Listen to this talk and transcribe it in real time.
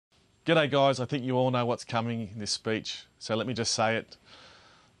G'day guys, I think you all know what's coming in this speech, so let me just say it.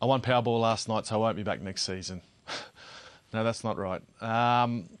 I won Powerball last night, so I won't be back next season. No, that's not right.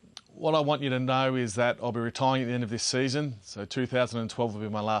 What I want you to know is that I'll be retiring at the end of this season, so 2012 will be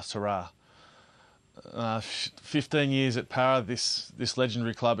my last hurrah. 15 years at Para, this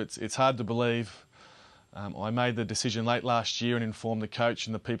legendary club, it's hard to believe. I made the decision late last year and informed the coach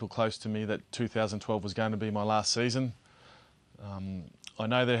and the people close to me that 2012 was going to be my last season. I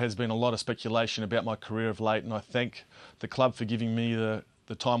know there has been a lot of speculation about my career of late, and I thank the club for giving me the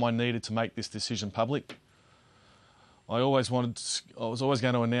time I needed to make this decision public. I was always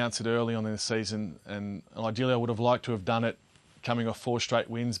going to announce it early on in the season, and ideally I would have liked to have done it coming off 4 straight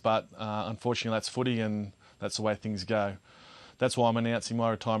wins, but unfortunately that's footy and that's the way things go. That's why I'm announcing my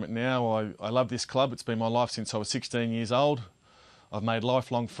retirement now. I love this club. It's been my life since I was 16 years old. I've made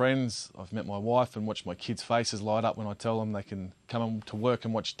lifelong friends. I've met my wife and watched my kids' faces light up when I tell them they can come to work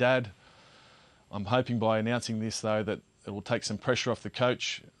and watch Dad. I'm hoping by announcing this, though, that it will take some pressure off the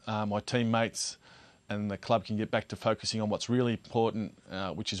coach, my teammates, and the club can get back to focusing on what's really important,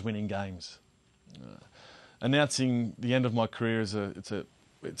 which is winning games. Announcing the end of my career is it's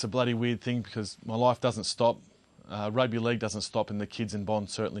a bloody weird thing because my life doesn't stop. Rugby league doesn't stop, and the kids in Bond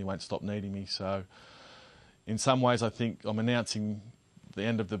certainly won't stop needing me. So in some ways I think I'm announcing the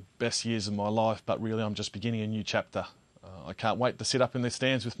end of the best years of my life, but really I'm just beginning a new chapter. I can't wait to sit up in the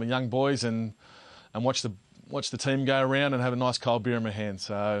stands with my young boys and watch the team go around and have a nice cold beer in my hand.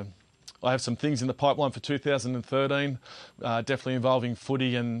 So I have some things in the pipeline for 2013, definitely involving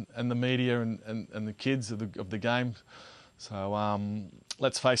footy and the media and the kids of the game. So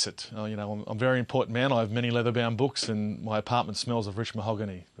let's face it, I'm a very important man. I have many leather-bound books and my apartment smells of rich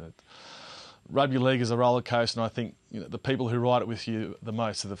mahogany. But rugby league is a roller coaster, and I think the people who ride it with you the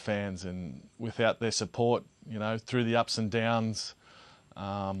most are the fans, and without their support, through the ups and downs,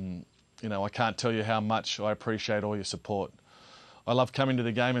 I can't tell you how much I appreciate all your support. I love coming to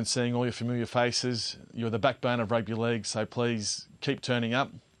the game and seeing all your familiar faces. You're the backbone of rugby league, so please keep turning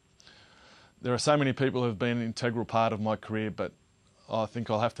up. There are so many people who have been an integral part of my career, but I think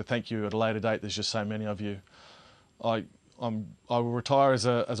I'll have to thank you at a later date. There's just so many of you. I will retire as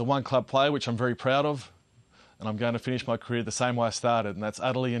a one-club player, which I'm very proud of, and I'm going to finish my career the same way I started, and that's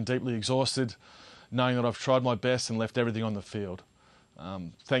utterly and deeply exhausted, knowing that I've tried my best and left everything on the field.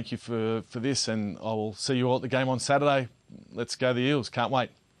 Thank you for this, and I will see you all at the game on Saturday. Let's go the Eels. Can't wait.